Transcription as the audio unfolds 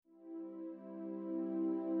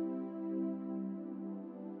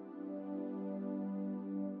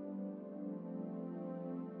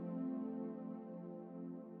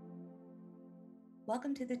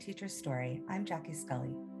Welcome to The Teacher's Story. I'm Jackie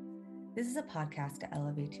Scully. This is a podcast to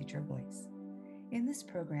elevate teacher voice. In this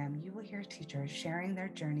program, you will hear teachers sharing their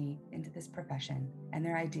journey into this profession and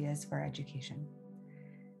their ideas for education.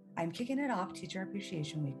 I'm kicking it off Teacher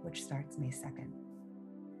Appreciation Week, which starts May 2nd.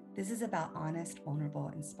 This is about honest,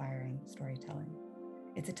 vulnerable, inspiring storytelling.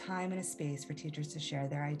 It's a time and a space for teachers to share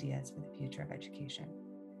their ideas for the future of education.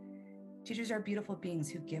 Teachers are beautiful beings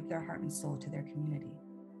who give their heart and soul to their community.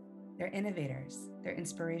 They're innovators, they're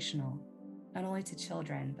inspirational, not only to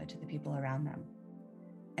children, but to the people around them.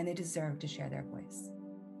 And they deserve to share their voice.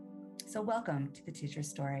 So welcome to The Teacher's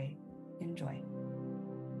Story. Enjoy.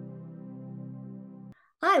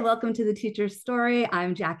 Hi, welcome to The Teacher's Story.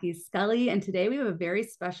 I'm Jackie Scully, and today we have a very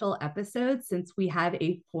special episode since we have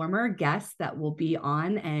a former guest that will be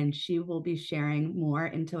on, and she will be sharing more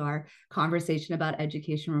into our conversation about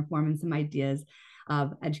education reform and some ideas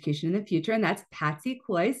of education in the future, and that's Patsy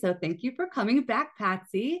Koay. So thank you for coming back,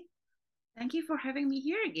 Patsy. Thank you for having me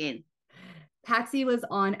here again. Patsy was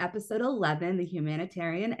on episode 11, The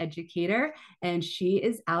Humanitarian Educator, and she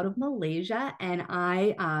is out of Malaysia, and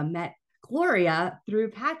I met Gloria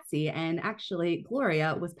through Patsy, and actually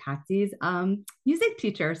Gloria was Patsy's music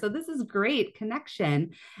teacher. So this is great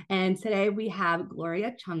connection. And today we have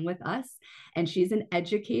Gloria Chuang with us, and she's an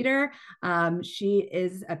educator. She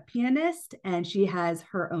is a pianist, and she has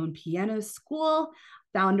her own piano school,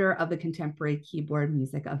 founder of the Contemporary Keyboard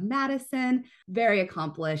Music of Madison, very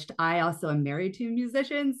accomplished. I also am married to a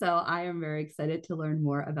musician, so I am very excited to learn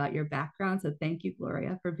more about your background. So thank you,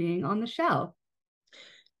 Gloria, for being on the show.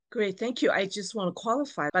 Great, thank you. I just want to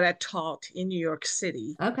qualify, but I taught in New York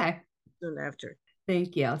City. Okay. Soon after.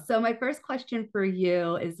 Thank you. So my first question for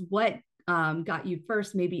you is what got you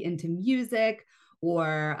first maybe into music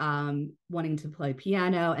or wanting to play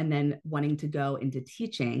piano and then wanting to go into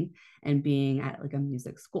teaching and being at like a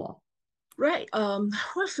music school? Right.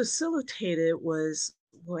 What facilitated was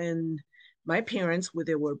when my parents,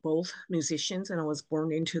 they were both musicians, and I was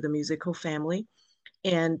born into the musical family.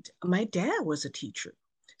 And my dad was a teacher.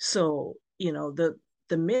 So, the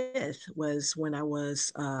myth was when I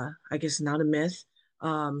was, I guess not a myth.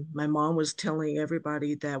 My mom was telling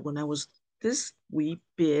everybody that when I was this wee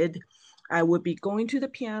bit, I would be going to the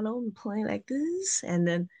piano and playing like this. And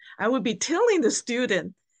then I would be telling the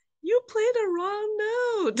student, you played a wrong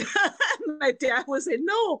note. My dad would say,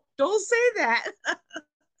 no, don't say that.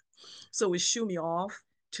 So it shoo me off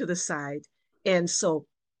to the side. And so,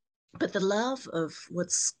 but the love of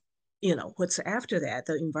what's after that,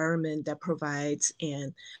 the environment that provides,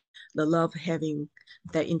 and the love having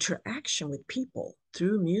that interaction with people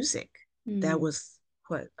through music, that was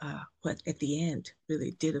what at the end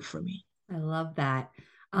really did it for me. I love that.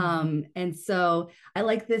 And so I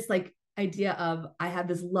like this idea of I have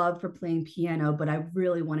this love for playing piano, but I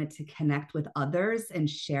really wanted to connect with others and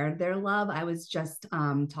share their love. I was just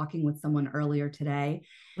talking with someone earlier today,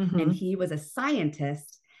 and he was a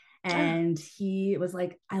scientist. And he was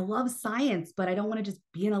like, I love science, but I don't want to just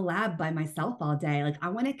be in a lab by myself all day. Like, I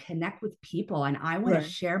want to connect with people and I want to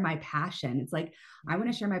share my passion. It's like, I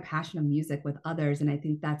want to share my passion of music with others. And I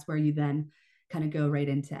think that's where you then kind of go right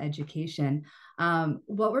into education.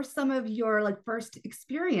 What were some of your first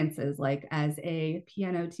experiences as a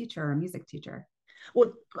piano teacher or music teacher?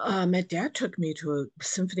 Well, my dad took me to a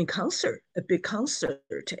symphony concert, a big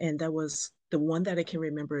concert, and that was the one that I can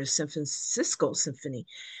remember is San Francisco Symphony.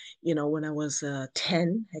 When I was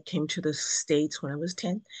 10, I came to the States when I was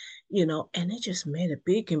 10, and it just made a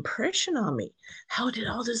big impression on me. How did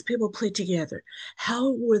all these people play together?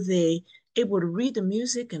 How were they able to read the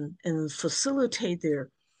music and facilitate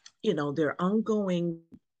their ongoing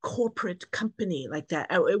corporate company like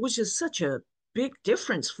that? It was just such a big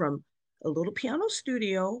difference from a little piano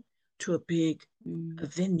studio to a big a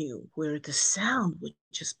venue where the sound would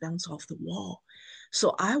just bounce off the wall.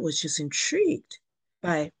 So I was just intrigued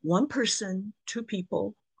by one person, two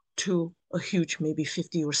people, to a huge, maybe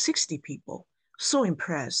 50 or 60 people. So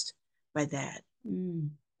impressed by that. And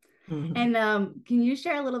can you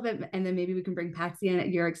share a little bit, and then maybe we can bring Patsy in, at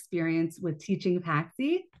your experience with teaching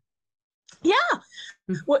Patsy? Yeah.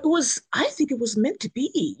 Well, I think it was meant to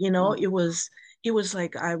be, it was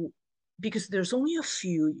like because there's only a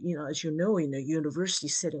few, as you know, in a university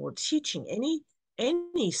setting or teaching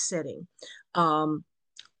any setting,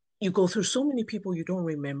 you go through so many people you don't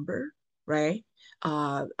remember, right?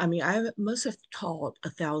 I must have taught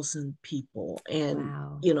 1,000 people, and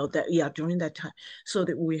during that time, so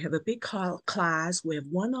that we have a big class, we have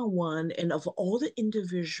one-on-one, and of all the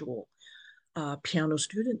individual piano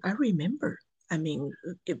student, I remember I mean,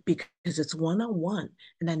 because it's one-on-one,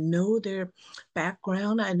 and I know their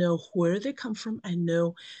background. I know where they come from. I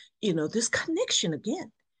know, this connection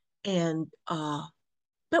again. And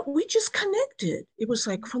but we just connected. It was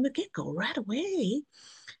like from the get-go, right away.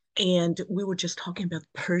 And we were just talking about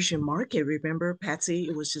the Persian market. Remember, Patsy?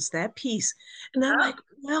 It was just that piece. And I'm like,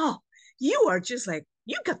 wow, you are just like,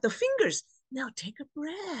 you got the fingers. Now take a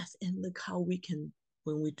breath and look how we can,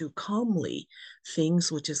 when we do calmly,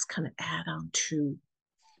 things will just kind of add on to,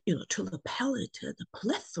 to the palette, to the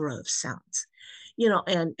plethora of sounds,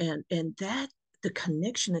 and that the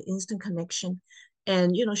connection, the instant connection.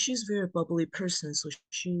 And she's a very bubbly person, so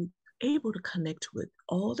she able to connect with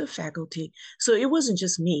all the faculty. So it wasn't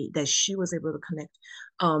just me that she was able to connect.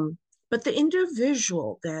 But the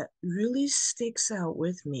individual that really sticks out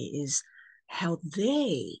with me is how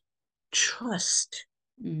they trust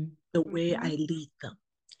the way I lead them.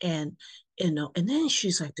 And and then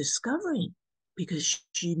she's like discovering, because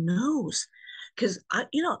she knows, because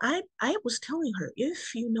I was telling her,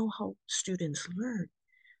 if you know how students learn,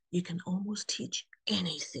 you can almost teach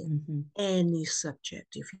anything, any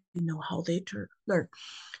subject, if you know how they learn,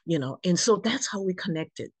 and so that's how we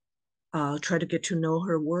connected. Try to get to know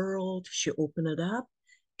her world. She opened it up,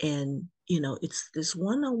 and it's this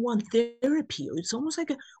one-on-one therapy. It's almost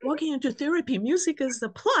like walking into therapy. Music is the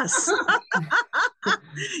plus.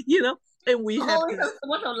 you know and we have this, so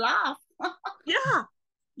much of laugh.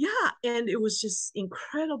 yeah, and it was just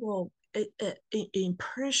incredible,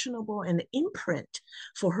 impressionable, and imprint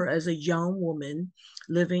for her as a young woman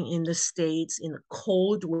living in the States in a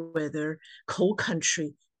cold weather, cold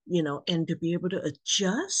country, and to be able to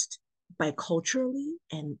adjust biculturally,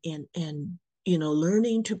 and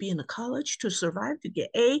learning to be in a college to survive, to get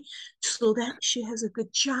A, so that she has a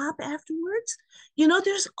good job afterwards.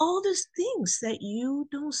 There's all these things that you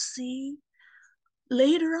don't see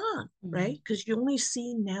later on, right? Because you only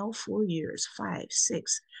see now 4 years, 5,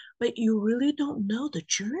 6, but you really don't know the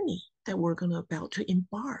journey that we're about to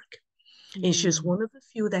embark. And she's one of the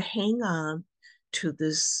few that hang on to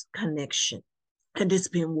this connection. And it's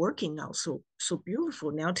been working out so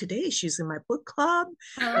beautiful. Now today she's in my book club,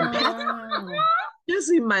 and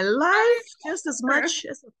just in my life, just as much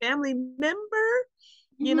as a family member,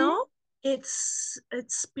 it's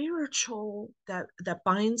spiritual that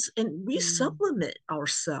binds, and we supplement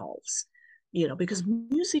ourselves, because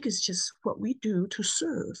music is just what we do to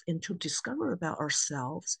serve and to discover about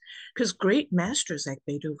ourselves. Because great masters like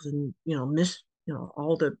Beethoven,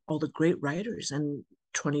 all the great writers and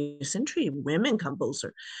 20th century women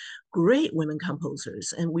composer, great women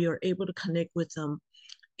composers, and we are able to connect with them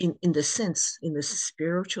in the sense, in the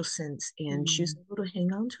spiritual sense, and she's able to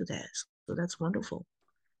hang on to that. So that's wonderful.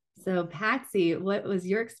 So Patsy, what was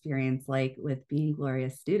your experience like with being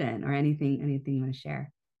Gloria's student, or anything you want to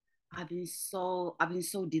share? I've been so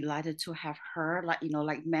delighted to have her, like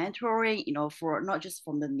mentoring, for not just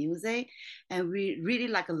from the music, and we really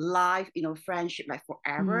like a live, friendship, like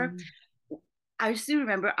forever. I still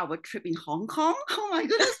remember our trip in Hong Kong. Oh my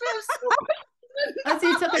goodness, we have so Oh, so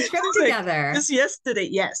you took a trip together. Just yesterday,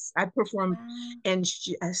 yes. I performed, and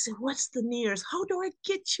I said, what's the nearest? How do I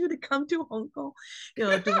get you to come to Hong Kong?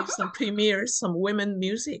 Doing some premieres, some women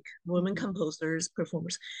composers,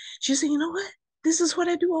 performers. She said, you know what? This is what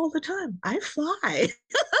I do all the time. I fly.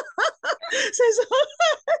 So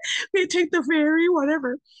we take the ferry,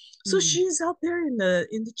 whatever. So she's out there in the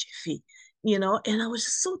jiffy, and I was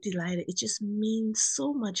just so delighted. It just means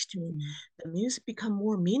so much to me. The music become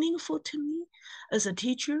more meaningful to me as a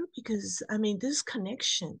teacher, because this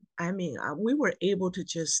connection, we were able to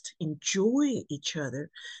just enjoy each other,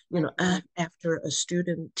 after a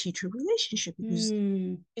student teacher relationship, because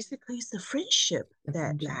basically it's the friendship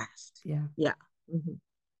that lasts. Yeah.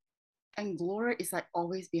 And Gloria is like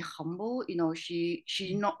always be humble. She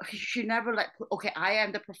never like, okay, I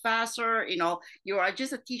am the professor, you are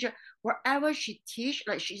just a teacher. Wherever she teach,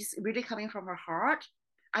 like she's really coming from her heart.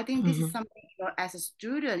 I think this is something, as a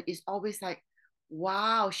student, is always like,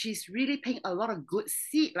 wow, she's really paying a lot of good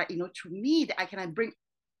seed, like, to me, that I can bring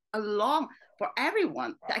along for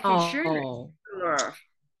everyone, that I can share love.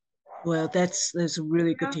 Well, that's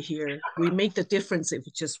really good to hear. We make the difference if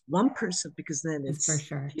it's just one person, because then it's for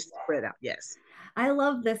sure spread out. Yes. I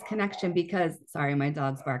love this connection because, sorry, my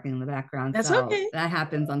dog's barking in the background. That's so okay. That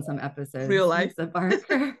happens on some episodes. Real life. It's a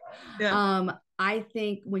barker. Yeah. I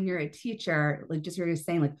think when you're a teacher, like just you're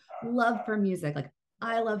saying, like love for music, like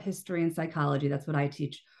I love history and psychology. That's what I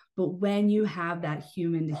teach. But when you have that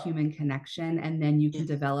human to human connection, and then you can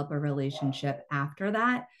develop a relationship after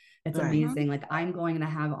that, it's amazing. Like I'm going to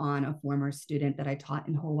have on a former student that I taught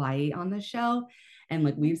in Hawaii on the show. And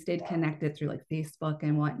like we've stayed connected through like Facebook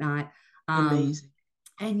and whatnot. Amazing.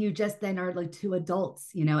 And you just then are like two adults,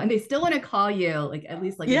 you know, and they still want to call you, like, at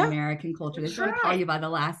least like in American culture, they still want to call you by the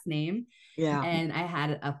last name. Yeah. And I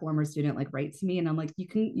had a former student like write to me and I'm like, you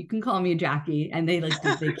can call me Jackie. And they like,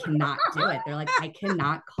 they cannot do it. They're like, I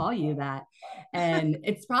cannot call you that. And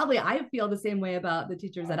it's probably, I feel the same way about the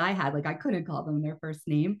teachers that I had. Like I couldn't call them their first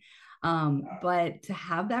name. But to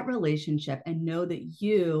have that relationship and know that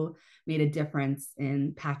you made a difference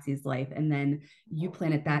in Patsy's life, and then you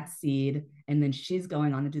planted that seed, and then she's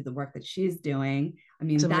going on to do the work that she's doing. I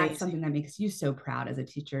mean, that's something that makes you so proud as a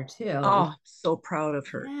teacher too. Oh, so proud of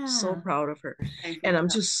her. Yeah. So proud of her. And I'm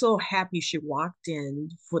just so happy she walked in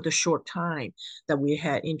for the short time that we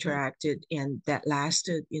had interacted, and that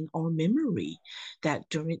lasted in our memory. That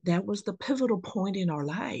was the pivotal point in our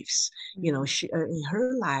lives. Mm-hmm. You know, she in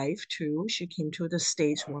her life too, she came to the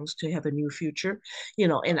States, wants to have a new future, you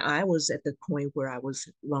know, and I was at the point where I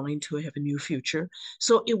was wanting to have a new future.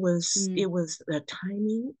 So it was the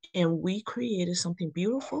timing, and we created something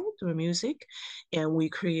beautiful through music, and we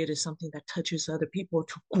created something that touches other people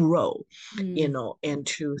to grow, you know, and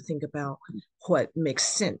to think about what makes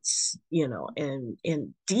sense, you know, and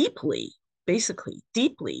deeply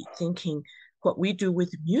thinking what we do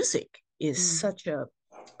with music is such a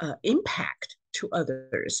impact to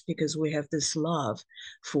others, because we have this love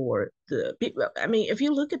for the, I mean, if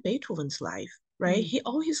you look at Beethoven's life, right?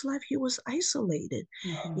 All his life, he was isolated,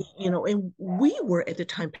 you know, and we were at the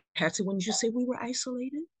time, Patsy, when you say we were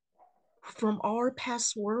isolated from our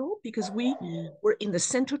past world, because we were in the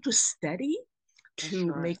center to study,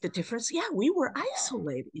 to make the difference. Yeah, we were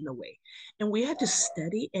isolated in a way, and we had to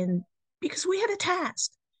study, and because we had a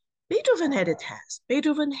task. Beethoven had a task.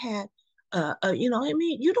 Beethoven had, you know, I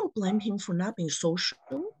mean, you don't blame him for not being social.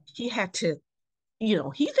 He had to, you know,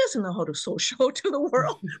 he doesn't know how to social to the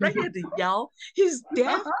world, right? He had to yell. His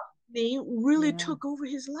deaf name really took over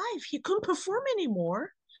his life. He couldn't perform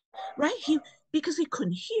anymore, right? Because he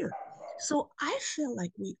couldn't hear. So I feel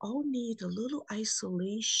like we all need a little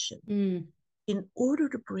isolation in order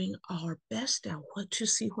to bring our best out, to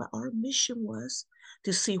see what our mission was,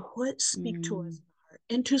 to see what speak to us,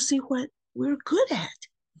 and to see what we're good at.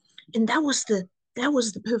 And that was the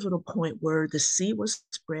pivotal point where the seed was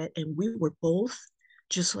spread, and we were both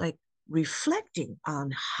just like reflecting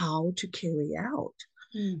on how to carry out,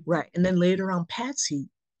 right? And then later on, Patsy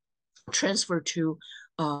transferred to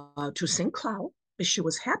St. Cloud, but she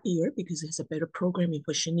was happier because it's a better program in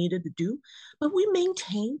what she needed to do. But we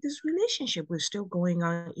maintained this relationship. We're still going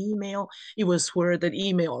on email. It was where the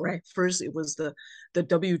email, right? First, it was the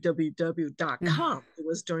www.com. It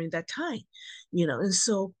was during that time, you know, and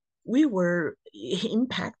so we were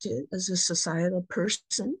impacted as a societal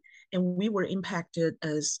person, and we were impacted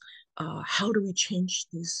as how do we change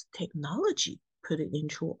this technology, put it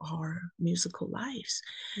into our musical lives,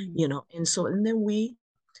 you know. And so, and then we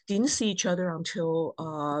didn't see each other until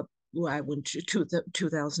I went to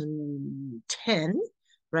 2010,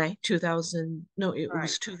 right? 2000, no, it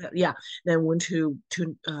was 2000, yeah. Then went to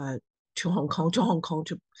Hong Kong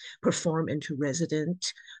to perform and to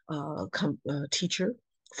resident teacher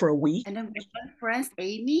for a week. And then with my friends,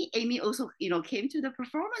 Amy also, you know, came to the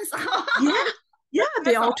performance. Yeah,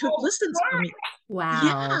 they all took listens from me. Wow.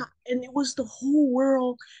 Yeah, and it was the whole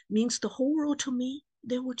world, means the whole world to me.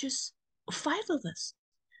 There were just 5 of us.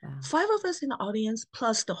 Wow. 5 of us in the audience,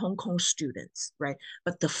 plus the Hong Kong students, right?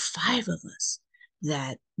 But the 5 of us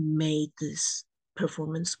that made this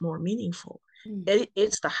performance more meaningful.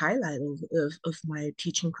 It's the highlight of my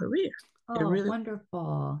teaching career. Oh, really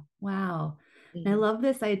wonderful. Wow. And I love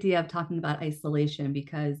this idea of talking about isolation,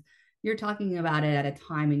 because you're talking about it at a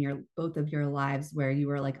time in both of your lives where you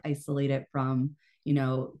were like isolated from, you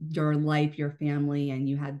know, your life, your family, and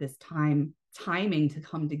you had this timing to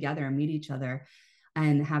come together and meet each other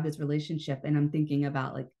and have this relationship. And I'm thinking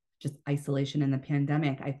about like just isolation in the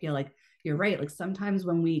pandemic. I feel like you're right. Like sometimes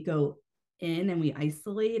when we go in and we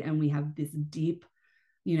isolate and we have this deep,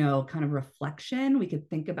 you know, kind of reflection, we could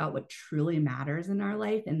think about what truly matters in our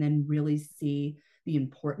life and then really see the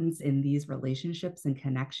importance in these relationships and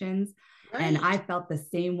connections. Right. And I felt the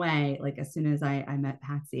same way, like as soon as I met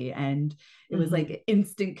Patsy, and it was like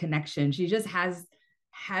instant connection. She just has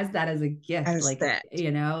that as a gift. Like,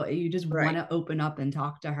 you know, you just want to open up and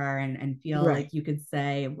talk to her and feel like you could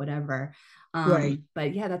say whatever.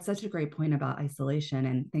 But yeah, that's such a great point about isolation.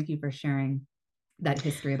 And thank you for sharing that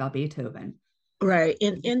history about Beethoven. Right.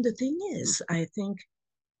 And the thing is, I think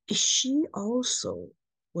she also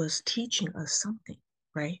was teaching us something,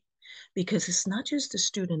 right? Because it's not just the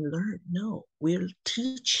student learn. No, we're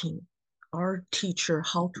teaching our teacher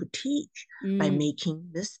how to teach by making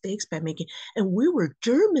mistakes, and we were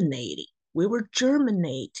germinate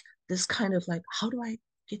this kind of like, how do I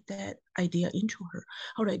get that idea into her?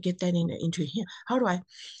 How do I get that into him? How do I?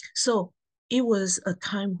 So it was a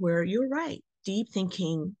time where you're right, deep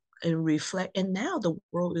thinking and reflect. And now the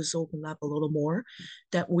world is opened up a little more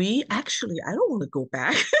that we actually, I don't want to go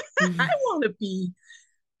back. I want to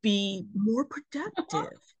be more productive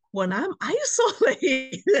when I'm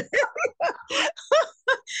isolated.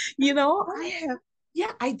 I have This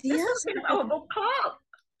is ideas. why we have our book club.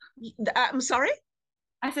 I'm sorry.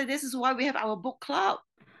 I said this is why we have our book club.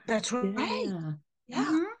 That's right. Yeah. Yeah.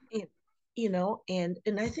 Mm-hmm.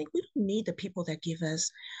 And I think we don't need the people that give us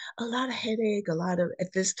a lot of headache, a lot of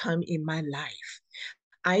at this time in my life.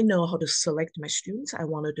 I know how to select my students. I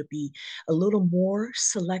wanted to be a little more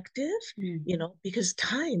selective, because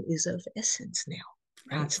time is of essence now,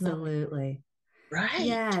 right? It's not like, Absolutely. right.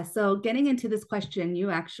 Yeah. So getting into this question you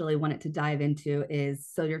actually wanted to dive into is,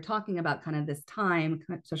 so you're talking about kind of this time,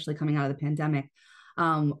 especially coming out of the pandemic.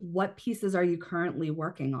 What pieces are you currently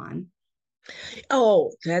working on?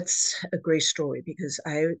 Oh, that's a great story because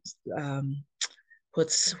um,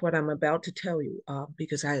 what I'm about to tell you,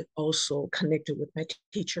 because I also connected with my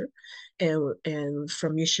teacher, and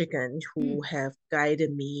from Michigan who Mm. have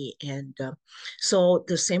guided me, and so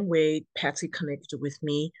the same way Patsy connected with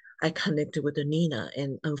me, I connected with Nina,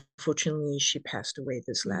 and unfortunately she passed away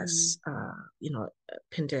this Mm. last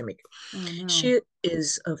pandemic. Oh no. She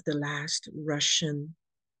is of the last Russian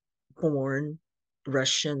born,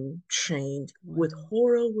 Russian trained with Wow.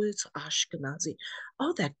 Horowitz, Ashkenazi,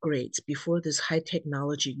 all that grades before this high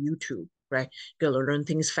technology YouTube, right? Gotta learn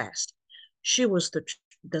things fast. She was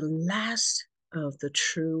the last of the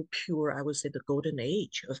true pure, I would say, the golden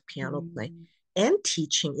age of piano playing Mm. and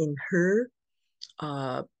teaching in her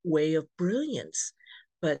way of brilliance.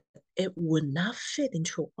 But it would not fit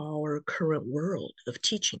into our current world of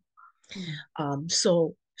teaching. Mm.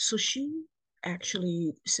 So she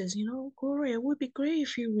actually says, Gloria, it would be great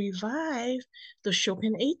if you revive the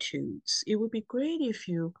Chopin etudes. It would be great if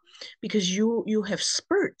because you have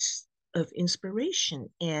spurts of inspiration,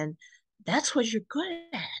 and that's what you're good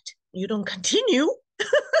at. You don't continue.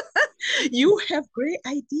 You have great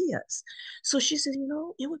ideas. So she said,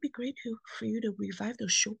 it would be great for you to revive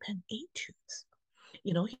those Chopin etudes.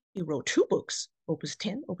 He wrote two books, Opus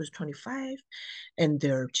 10, Opus 25, and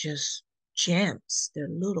they're just gems. They're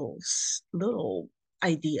little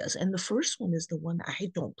ideas. And the first one is the one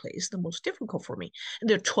I don't play. It's the most difficult for me. And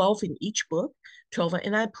there are 12 in each book, 12,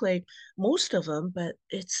 and I play most of them, but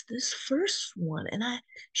it's this first one. And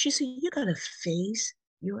she said, you gotta face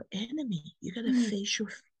your enemy. You gotta Mm. face your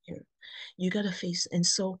fear. You gotta face, and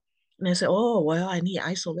I said, oh, well, I need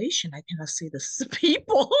isolation. I cannot see the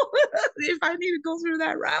people. If I need to go through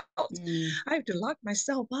that route, Mm. I have to lock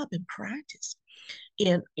myself up and practice.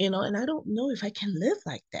 And I don't know if I can live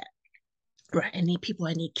like that. Right. I need people,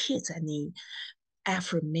 I need kids, I need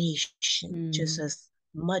affirmation just Mm. as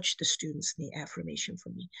much the students need affirmation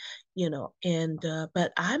from me, and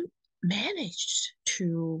but I'm managed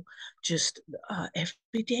to just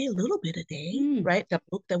every day, a little bit a day, Mm. right? The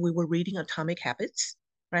book that we were reading, Atomic Habits,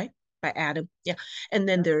 right? By Adam. Yeah. And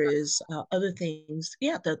then there is other things.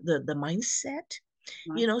 Yeah. The mindset,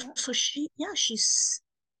 Mindset. so she's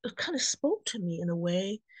kind of spoke to me in a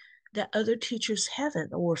way that other teachers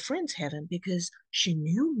haven't or friends haven't because she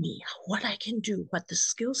knew me, what I can do, what the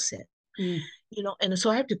skill set, Mm. and so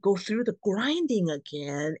I have to go through the grinding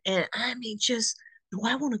again. And I mean, just do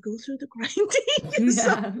I want to go through the grinding? so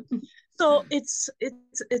Yeah. so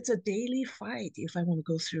it's a daily fight if I want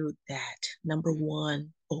to go through that number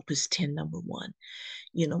one, Opus 10 number one.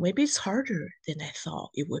 Maybe it's harder than I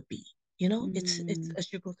thought it would be. It's Mm.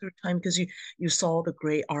 as you go through time because you saw the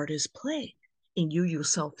great artists play, and you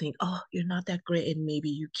yourself think, oh, you're not that great, and maybe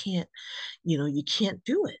you can't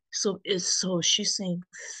do it. So she's saying,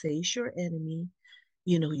 face your enemy.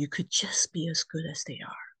 You could just be as good as they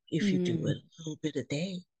are if you do it Mm. a little bit a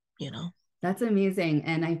day. You know. That's amazing.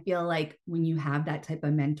 And I feel like when you have that type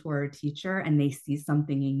of mentor or teacher and they see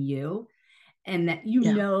something in you and that you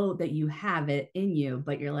Yeah. know that you have it in you,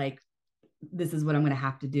 but you're like, this is what I'm going to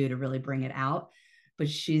have to do to really bring it out. But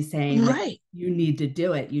she's saying, like, Right. you need to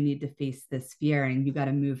do it. You need to face this fear and you got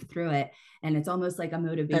to move through it. And it's almost like a That's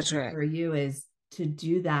motivation right. for you is to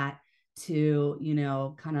do that, to,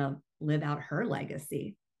 kind of live out her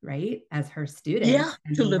legacy, right? As her student Yeah.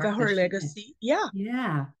 and To the live work out that her she did. legacy. Yeah.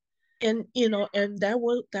 Yeah. And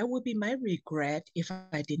that would be my regret if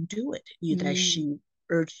I didn't do it. That Mm. she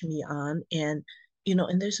urged me on, and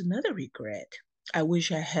there's another regret. I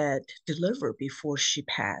wish I had delivered before she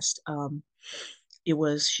passed.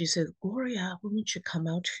 She said, Gloria, why don't you come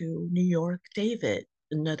out to New York? David,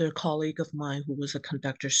 another colleague of mine who was a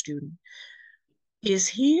conductor student, is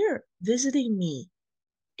here visiting me.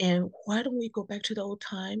 And why don't we go back to the old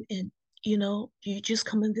time and, you just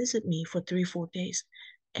come and visit me for 3, 4 days.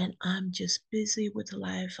 And I'm just busy with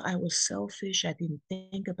life. I was selfish. I didn't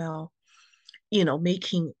think about,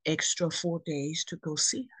 making extra 4 days to go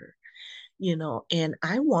see her, and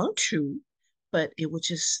I want to, but it was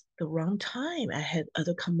just the wrong time. I had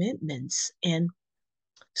other commitments. And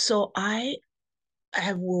so I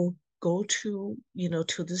will go to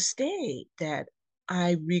this day that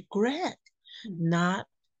I regret not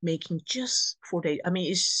making just 4 days. I mean,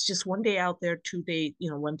 it's just one day out there, 2 days,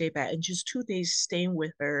 one day back, and just 2 days staying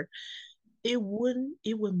with her. It would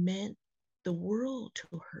meant the world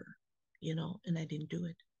to her, and I didn't do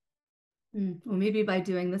it. Well, maybe by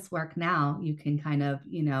doing this work now, you can kind of,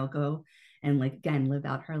 go and like, again, live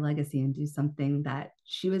out her legacy and do something that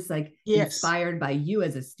she was like inspired by you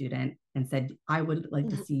as a student and said, I would like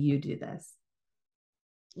to see you do this.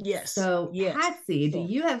 Yes. So yes. Patsy, do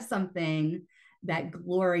you have something that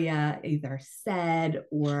Gloria either said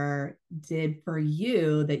or did for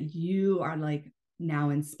you that you are like now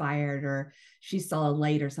inspired, or she saw a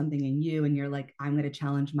light or something in you and you're like, I'm going to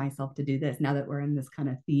challenge myself to do this now that we're in this kind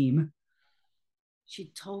of theme?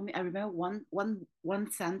 She told me, I remember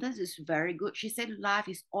one sentence is very good. She said, life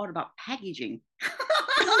is all about packaging.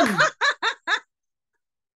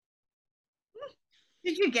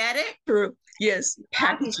 Did you get it? True. Yes.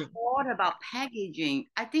 Packaging. Life is all about packaging.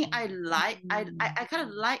 I think I kind of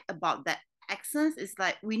like about that accent. It's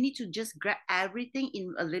like we need to just grab everything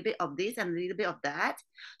in a little bit of this and a little bit of that,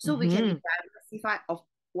 so we can be diversified of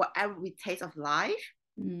whatever we taste of life.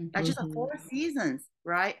 Like just 4 seasons,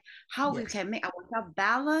 right? How we can make ourselves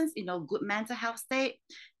balance, good mental health state.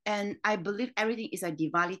 And I believe everything is a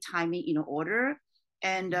divinely timing, order.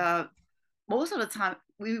 And most of the time,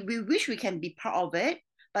 we wish we can be part of it,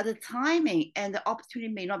 but the timing and the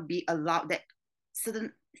opportunity may not be allowed that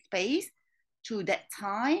certain space to that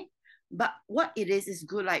time. But what it is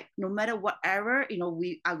good. Like no matter whatever,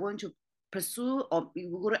 we are going to pursue or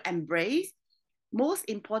we're going to embrace. Most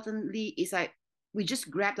importantly, is like we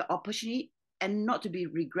just grab the opportunity and not to be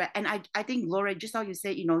regret. And I think, Gloria, just how you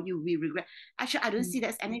say, you will regret. Actually, I don't see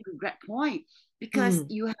there's any regret point because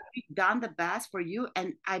you have done the best for you.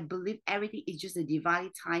 And I believe everything is just a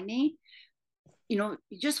divine timing,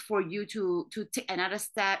 just for you to take another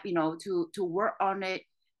step, to work on it.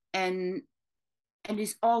 And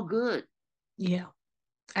it's all good. Yeah.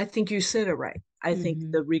 I think you said it right. I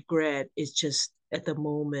think the regret is just at the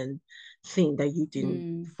moment thing that you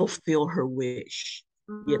didn't fulfill her wish,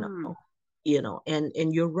 and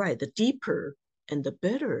you're right. The deeper and the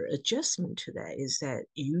better adjustment to that is that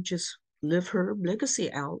you just live her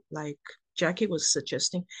legacy out, like Jackie was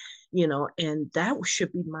suggesting, and that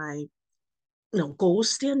should be my gold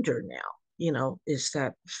standard now, is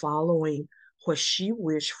that following what she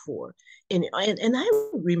wished for. And I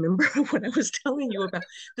remember when I was telling you about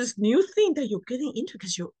this new thing that you're getting into,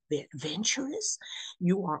 because you're adventurous,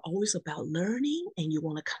 you are always about learning, and you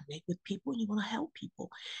want to connect with people, and you want to help people.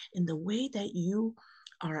 And the way that you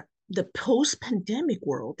are, the post-pandemic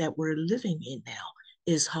world that we're living in now,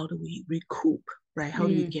 is how do we recoup, right? How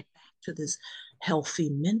do we get back to this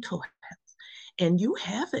healthy mental health? And you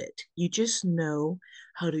have it. You just know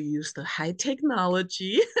how to use the high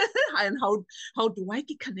technology and how do I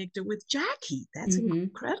get connected with Jackie? That's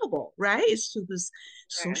incredible, right? It's through this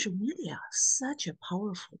social media. Such a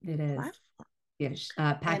powerful platform. Yes.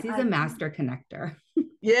 Patsy's a master connector.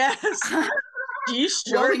 Yes. She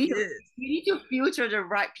sure is. You need to filter the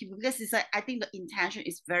right people, because it's like, I think the intention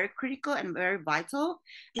is very critical and very vital.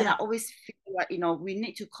 And I always feel like, we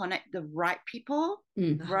need to connect the right people,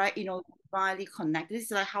 right? Divinely connect. This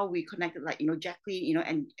is like how we connected, like, Jackie,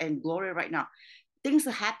 and Gloria right now. Things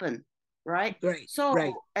happen, right? Right. So,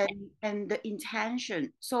 right. And the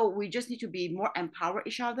intention. So we just need to be more empower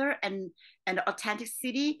each other, and the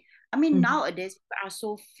authenticity. I mean, nowadays people are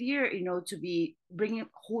so fear, to be bringing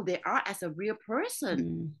who they are as a real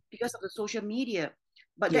person because of the social media.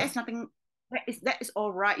 But that is nothing. That is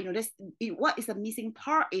all right. What is the missing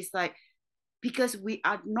part is like, because we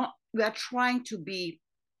are trying to be.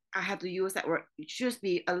 I have to use that word. It should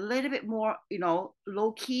be a little bit more,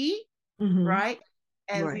 low key, right?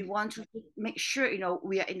 And we want to make sure,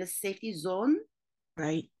 we are in the safety zone.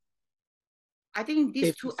 Right. I think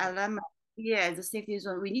these two elements. Yeah, the safety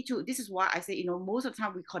zone. We need to. This is why I say, most of the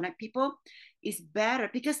time we connect people is better,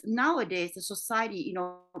 because nowadays the society,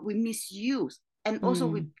 we misuse, and also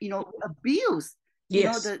we, abuse.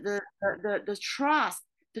 Yes. The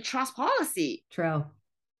trust policy. True.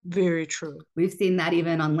 Very true. We've seen that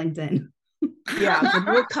even on LinkedIn. Yeah, the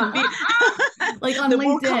more convenient. Like on the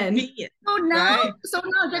more LinkedIn. convenient. So now,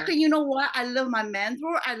 Right? Jackie, you know what? I love my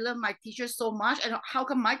mentor. I love my teacher so much. And how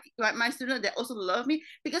come my students, they also love me?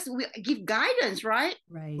 Because we give guidance, right?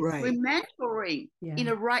 Right. We're Right. mentoring Yeah. in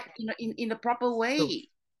the right, in the proper way. So,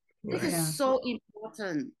 This right. is so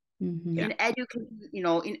important in education,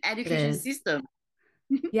 in education system.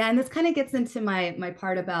 Yeah, and this kind of gets into my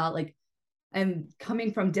part about like I'm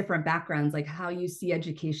coming from different backgrounds, like how you see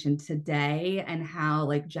education today and how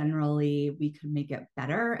like generally we could make it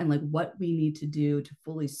better and like what we need to do to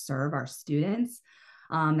fully serve our students.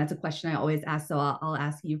 That's a question I always ask. So I'll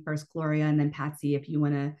ask you first, Gloria, and then Patsy, if you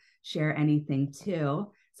want to share anything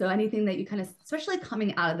too. So anything that you kind of, especially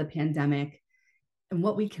coming out of the pandemic and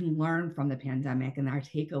what we can learn from the pandemic and our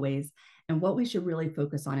takeaways and what we should really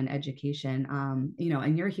focus on in education.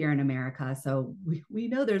 And you're here in America, so we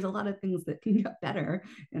know there's a lot of things that can get better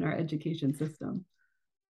in our education system.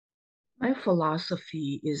 My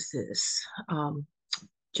philosophy is this,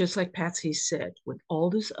 just like Patsy said, with all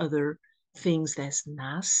these other things that's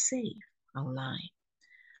not safe online,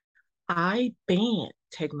 I ban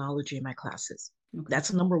technology in my classes. Okay.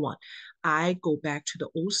 That's number one. I go back to the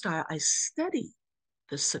old style. I study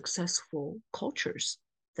the successful cultures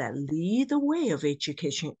that lead the way of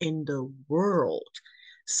education in the world.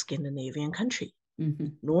 Scandinavian country,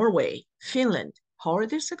 Norway, Finland. How are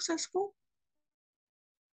they successful?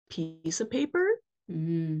 Piece of paper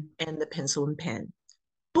and the pencil and pen.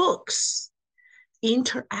 Books,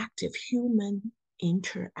 interactive human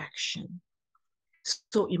interaction.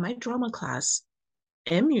 So in my drama class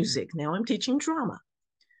and music, now I'm teaching drama.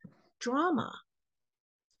 Drama,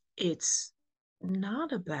 it's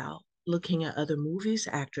not about looking at other movies,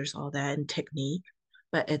 actors, all that, and technique,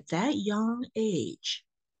 but at that young age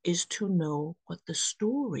is to know what the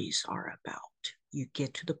stories are about. You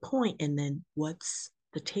get to the point, and then what's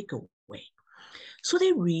the takeaway? So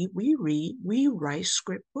they read, we write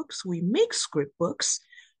script books, we make script books,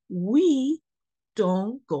 we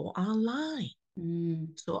don't go online.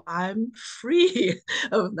 So I'm free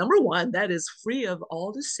of, number one, that is free of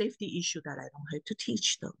all the safety issue that I don't have to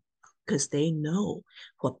teach them, because they know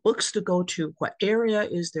what books to go to, what area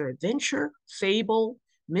is their adventure, fable,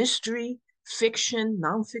 mystery, fiction,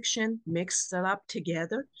 nonfiction, mixed it up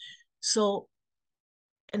together. So,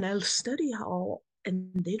 and I'll study how, and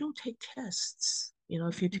they don't take tests.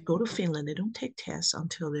 If you go to Finland, they don't take tests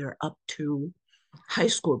until they're up to high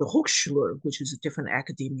school, the Hochschule, which is a different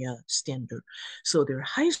academia standard. So their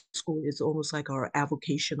high school is almost like our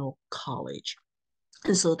avocational college.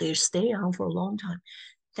 And so they stay on for a long time.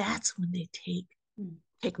 That's when they take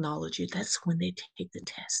technology. That's when they take the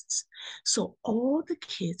tests. So all the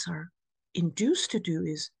kids are induced to do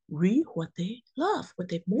is read what they love, what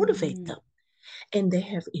they motivate them. And they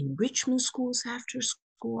have enrichment schools after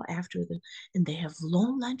school, and they have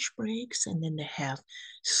long lunch breaks, and then they have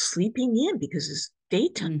sleeping in because it's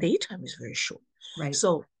daytime. Daytime is very short. Right.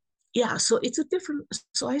 So yeah, so it's a different,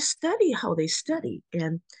 so I study how they study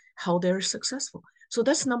and how they're successful. So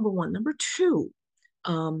that's number one. Number two,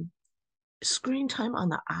 screen time on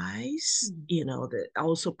the eyes, that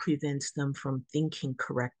also prevents them from thinking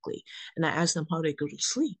correctly. And I ask them how they go to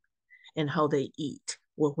sleep and how they eat.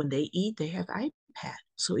 Well, when they eat, they have iPad.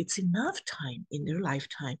 So it's enough time in their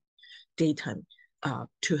lifetime, daytime,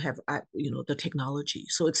 to have, the technology.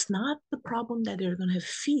 So it's not the problem that they're going to have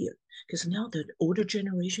fear, because now the older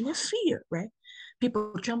generation has fear, right?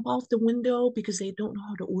 People jump off the window because they don't know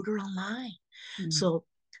how to order online. So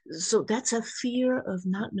that's a fear of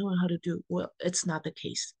not knowing how to do. Well, it's not the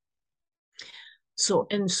case. So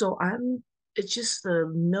it's just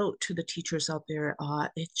a note to the teachers out there.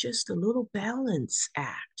 It's just a little balance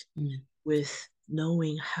act with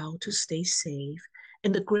knowing how to stay safe.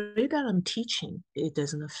 And the grade that I'm teaching, it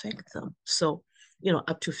doesn't affect them. So,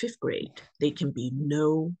 up to 5th grade, they can be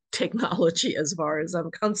no technology as far as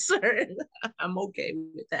I'm concerned. I'm okay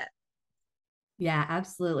with that. Yeah,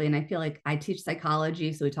 absolutely. And I feel like I teach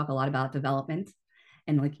psychology, so we talk a lot about development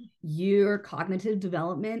and like your cognitive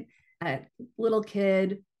development at little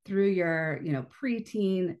kid through your,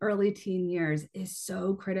 preteen, early teen years is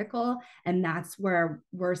so critical. And that's where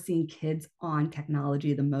we're seeing kids on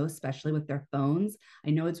technology the most, especially with their phones. I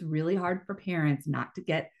know it's really hard for parents not to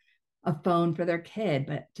get a phone for their kid,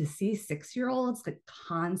 but to see 6-year-olds like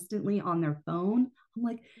constantly on their phone, I'm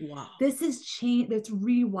like, wow, this is change, that's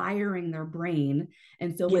rewiring their brain.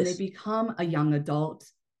 And so when they become a young adult,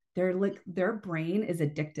 they're like, their brain is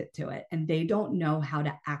addicted to it and they don't know how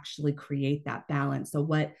to actually create that balance. So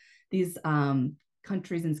what these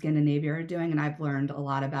countries in Scandinavia are doing, and I've learned a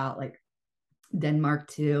lot about like Denmark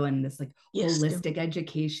too, and this like holistic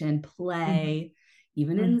education, play,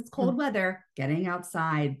 even in this cold weather, getting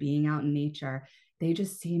outside, being out in nature. They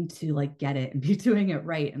just seem to like get it and be doing it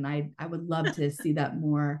right. And I would love to see that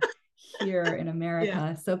more here in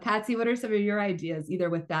America. So Patsy, what are some of your ideas, either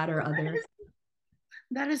with that or others?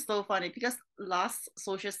 That is so funny because last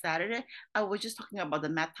Social Saturday, I was just talking about the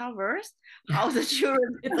metaverse, how the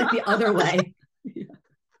children. It's like the other way.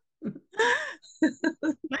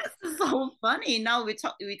 That's so funny. Now we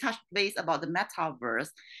touch base about the metaverse.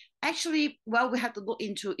 Actually, well, we have to look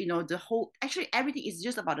into, the whole, actually everything is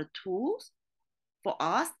just about the tools for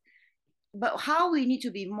us, but how we need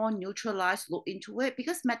to be more neutralized, look into it,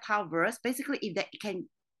 because metaverse, basically, if they can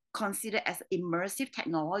consider as immersive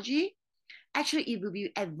technology, actually it will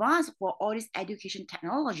be advanced for all this education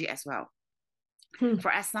technology as well.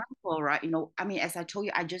 For example, right, I mean, as I told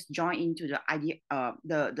you, I just joined into the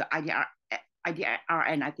IDRN,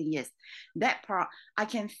 I think, yes. That part, I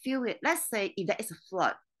can feel it. Let's say if there is a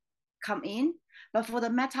flood come in, but for the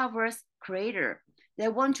metaverse creator, they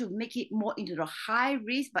want to make it more into the high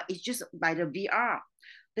risk, but it's just by the VR.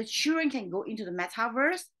 The children can go into the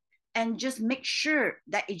metaverse and just make sure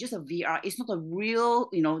that it's just a VR. It's not a real,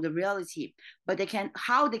 the reality, but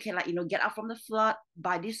how they can get out from the flood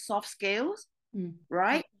by these soft skills,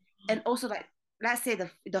 right? And also, like, let's say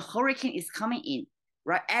the hurricane is coming in,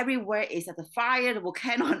 right? Everywhere is at the fire, the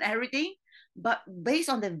volcano and everything. But based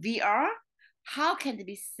on the VR, how can they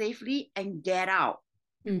be safely and get out?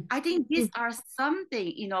 I think these are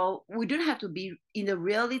something, we don't have to be in the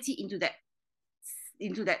reality into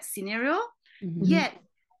that scenario. Yet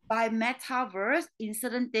by metaverse, in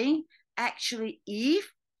certain thing, actually, if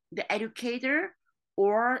the educator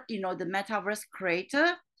or the metaverse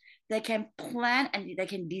creator, they can plan and they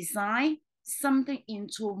can design something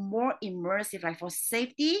into more immersive, like for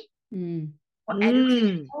safety, for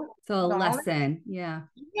education. So a lesson, yeah.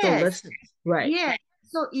 Yes. So lessons, right. Yeah.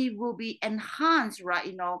 So it will be enhanced,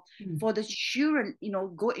 right? For the children,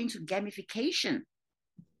 go into gamification.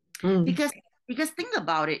 Because think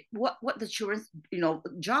about it, what the children's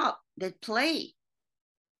job, they play.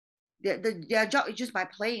 Their job is just by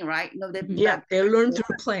playing, right? They learn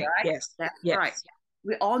through playing. Right? Yes. That's yes. right.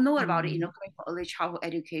 We all know about it, going for early childhood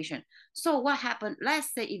education. So what happened?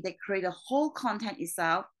 Let's say if they create the whole content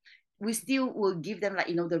itself, we still will give them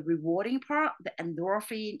the rewarding part, the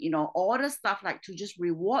endorphin, all the stuff to just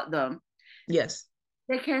reward them. Yes.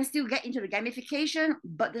 They can still get into the gamification,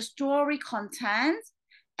 but the story content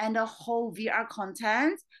and the whole VR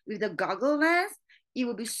content with the goggle lens, it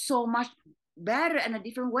will be so much better in a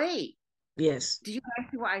different way. Yes. Do you guys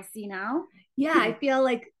see what I see now? Yeah, I feel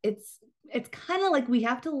like it's kind of like we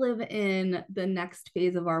have to live in the next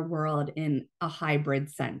phase of our world in a hybrid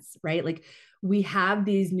sense, right? Like we have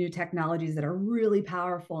these new technologies that are really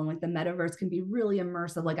powerful, and like the metaverse can be really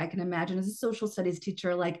immersive. Like I can imagine as a social studies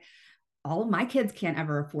teacher, like all of my kids can't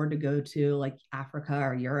ever afford to go to like Africa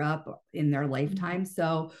or Europe in their lifetime.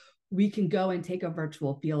 So we can go and take a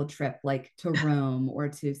virtual field trip like to Rome or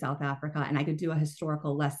to South Africa. And I could do a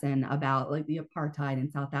historical lesson about like the apartheid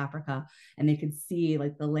in South Africa, and they could see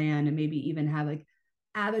like the land and maybe even have like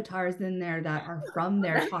avatars in there that are from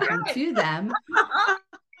there talking to them.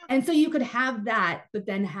 And so you could have that, but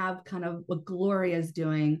then have kind of what Gloria's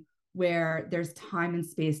doing, where there's time and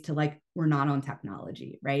space to like, we're not on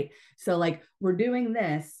technology, right? So like we're doing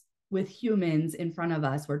this with humans in front of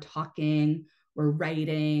us, we're talking, we're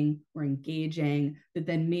writing, we're engaging, but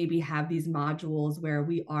then maybe have these modules where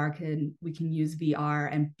we can use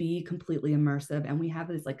VR and be completely immersive. And we have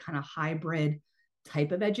this like kind of hybrid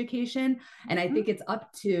type of education. And I think it's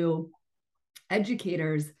up to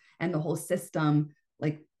educators and the whole system,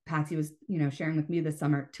 like Patsy was, sharing with me this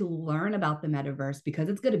summer, to learn about the metaverse, because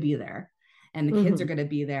it's going to be there and the kids are going to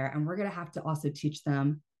be there. And we're going to have to also teach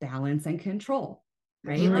them balance and control,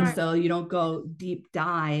 right? Like, so you don't go deep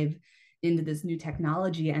dive into this new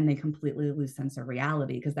technology and they completely lose sense of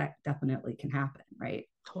reality, because that definitely can happen, right?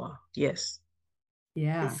 Oh, yes.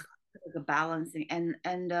 Yeah. It's the balancing and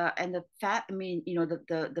the fact, I mean,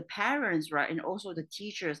 the parents, right, and also the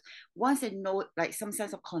teachers, once they know like some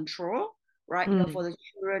sense of control, right, for the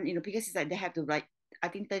children, because it's like they have to like, I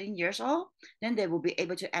think 13 years old, then they will be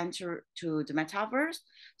able to enter to the metaverse.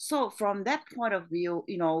 So from that point of view,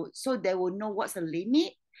 so they will know what's the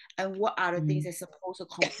limit and what are the things they're supposed to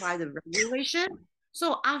comply the regulation.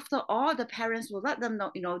 So after all, the parents will let them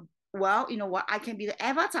know, well, you know what, I can be the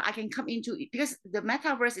avatar, I can come into it, because the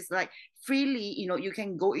metaverse is like freely, you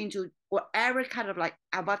can go into whatever kind of like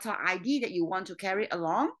avatar ID that you want to carry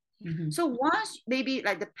along. So once maybe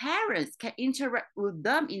like the parents can interact with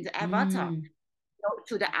them in the avatar,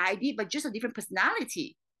 to the ID, but just a different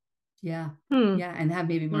personality. Yeah. Hmm. Yeah. And have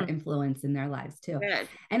maybe more influence in their lives too. Yes.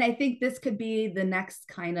 And I think this could be the next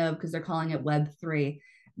kind of, because they're calling it Web3,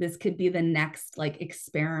 this could be the next like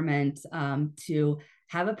experiment to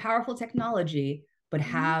have a powerful technology, but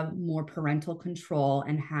have more parental control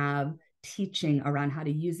and have teaching around how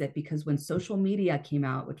to use it. Because when social media came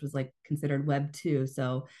out, which was like considered Web2,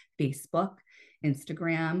 so Facebook,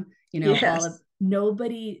 Instagram, you know, all of,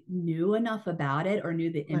 nobody knew enough about it or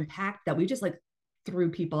knew the impact that we just like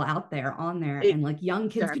threw people out there on there, and like young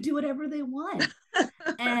kids could do whatever they want.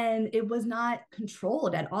 And it was not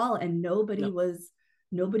controlled at all, and nobody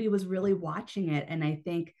was really watching it. And I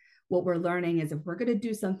think what we're learning is if we're going to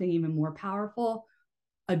do something even more powerful,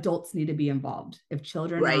 adults need to be involved. If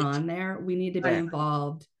children are on there, we need to be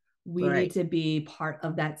involved. We need to be part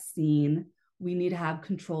of that scene. We need to have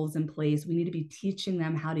controls in place. We need to be teaching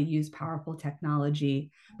them how to use powerful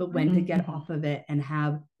technology, but when to get off of it and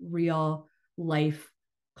have real life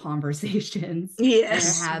conversations and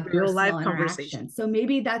have real life interactions. So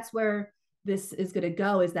maybe that's where this is going to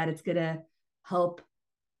go, is that it's going to help,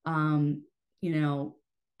 you know,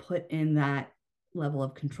 put in that level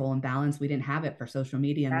of control and balance. We didn't have it for social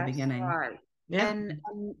media in the beginning. Right. Yeah. And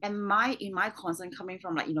in my concern, coming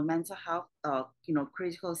from like, you know, mental health, you know,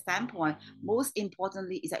 critical standpoint, most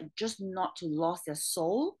importantly is that just not to lose their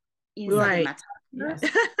soul inside the metaverse.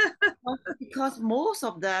 Because most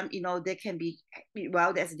of them, you know, they can be,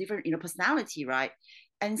 well, there's a different, you know, personality, right?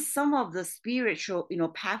 And some of the spiritual, you know,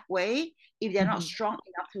 pathway, if they're not strong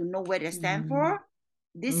enough to know where they stand for,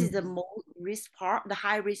 this is the most risk part, the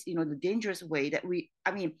high risk, you know, the dangerous way that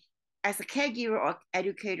I mean, as a caregiver or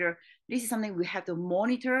educator, this is something we have to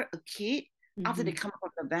monitor a kid after they come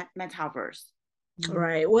up with the metaverse.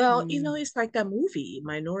 Right. Well, you know, it's like that movie,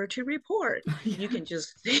 Minority Report. You can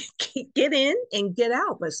just get in and get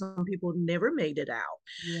out, but some people never made it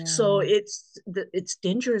out. So it's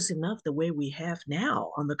dangerous enough the way we have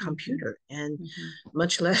now on the computer, and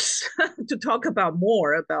much less to talk about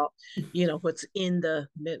more about, you know, what's in the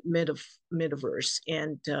metaverse.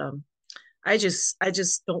 And I just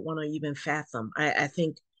don't want to even fathom. I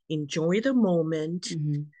think enjoy the moment.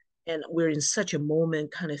 And we're in such a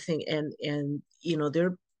moment kind of thing, and you know,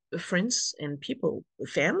 they're friends and people,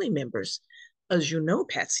 family members, as you know,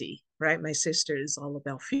 Patsy, right? My sister is all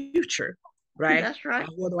about future, right? That's right.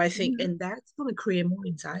 What do I think? And that's going to create more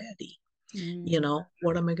anxiety. You know,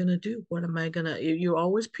 what am I going to do? What am I going to, you're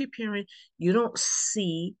always preparing. You don't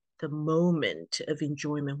see the moment of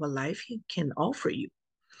enjoyment, what life can offer you.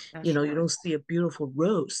 That's you know, you don't see a beautiful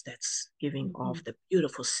rose that's giving off the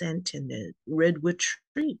beautiful scent in the redwood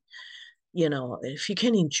tree. You know, if you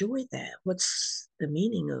can enjoy that, what's the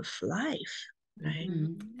meaning of life, right?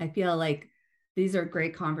 I feel like these are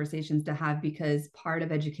great conversations to have, because part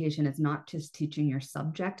of education is not just teaching your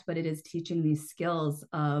subject, but it is teaching these skills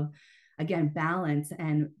of, again, balance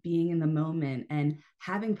and being in the moment and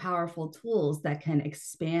having powerful tools that can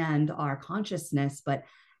expand our consciousness. But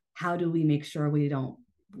how do we make sure we don't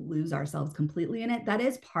lose ourselves completely in it? That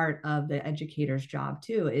is part of the educator's job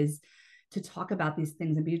too, is to talk about these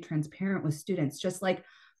things and be transparent with students, just like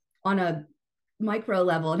on a micro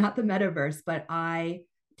level, not the metaverse, but I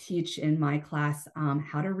teach in my class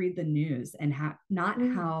how to read the news, and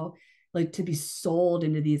how like to be sold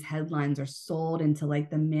into these headlines or sold into like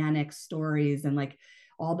the manic stories and like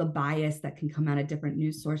all the bias that can come out of different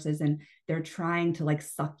news sources. And they're trying to like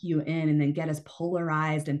suck you in and then get us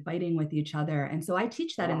polarized and fighting with each other. And so I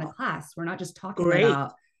teach that in the class. We're not just talking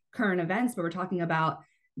about current events, but we're talking about,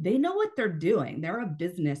 they know what they're doing. They're a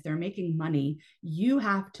business. They're making money. You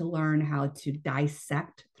have to learn how to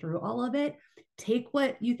dissect through all of it. Take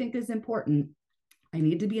what you think is important. I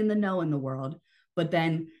need to be in the know in the world, but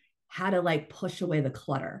then how to like push away the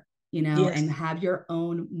clutter, you know, and have your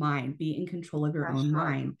own mind, be in control of your own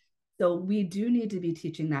mind. So we do need to be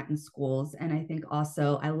teaching that in schools. And I think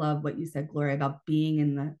also, I love what you said, Gloria, about being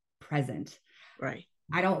in the present. Right.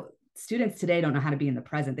 Students today don't know how to be in the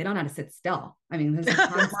present. They don't know how to sit still. I mean, this is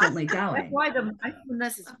constantly going. That's why the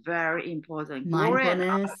mindfulness is very important.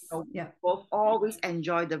 Mindfulness. Both always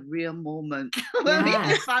enjoy the real moment. When we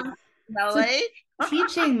have fun in LA. So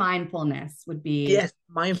teaching mindfulness would be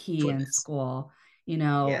key in school. You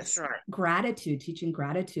know, gratitude, teaching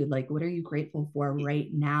gratitude. Like, what are you grateful for right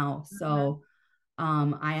now? So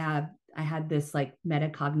I had this like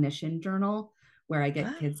metacognition journal where I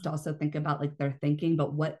get kids to also think about like their thinking,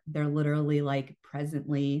 but what they're literally like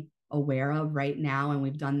presently aware of right now. And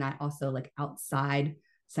we've done that also like outside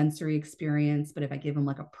sensory experience. But if I give them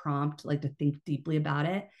like a prompt, like to think deeply about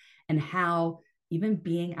it, and how even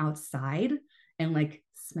being outside and like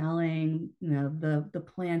smelling, you know, the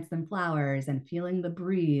plants and flowers and feeling the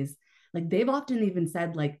breeze, like they've often even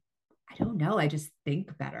said like, I don't know. I just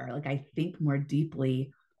think better. Like I think more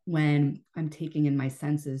deeply when I'm taking in my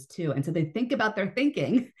senses too. And so they think about their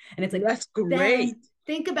thinking, and it's like, That's great. then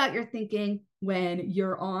think about your thinking when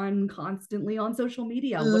you're on constantly on social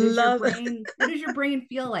media. What does your brain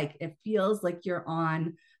feel like? It feels like you're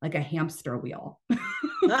on like a hamster wheel.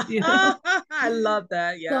 You know? I love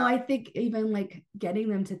that. So Yeah. I think even like getting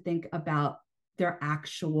them to think about their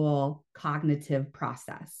actual cognitive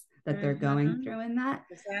process that they're going through in that.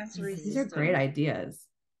 The sensory These are great ideas.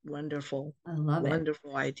 Wonderful. I love it.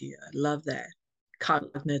 Wonderful idea. I love that.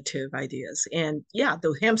 Cognitive ideas. And yeah,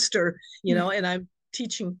 the hamster, you know, and I'm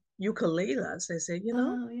teaching ukuleles. I say, you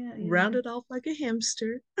know, round it off like a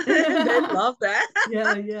hamster. They love that.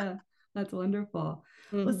 Yeah. That's wonderful.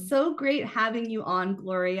 It was so great having you on,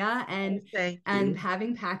 Gloria, and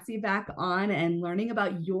having Patsy back on and learning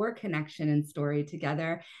about your connection and story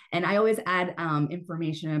together. And I always add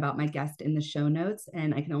information about my guest in the show notes,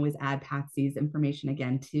 and I can always add Patsy's information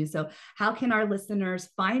again too. So how can our listeners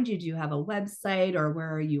find you? Do you have a website, or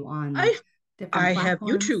where are you on? I have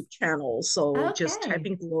YouTube channels, so just type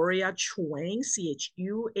in Gloria Chuang,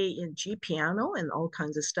 Chuang, piano, and all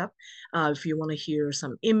kinds of stuff. If you want to hear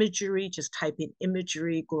some imagery, just type in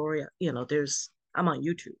imagery, Gloria. You know, I'm on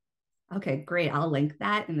YouTube. Okay, great. I'll link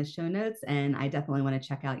that in the show notes, and I definitely want to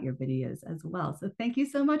check out your videos as well. So thank you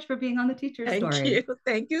so much for being on the Teacher Story.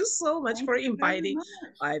 Thank you so much for inviting.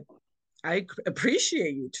 I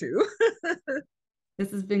appreciate you too.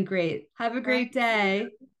 This has been great. Have a great day.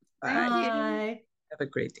 Bye. Bye. Have a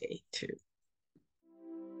great day too.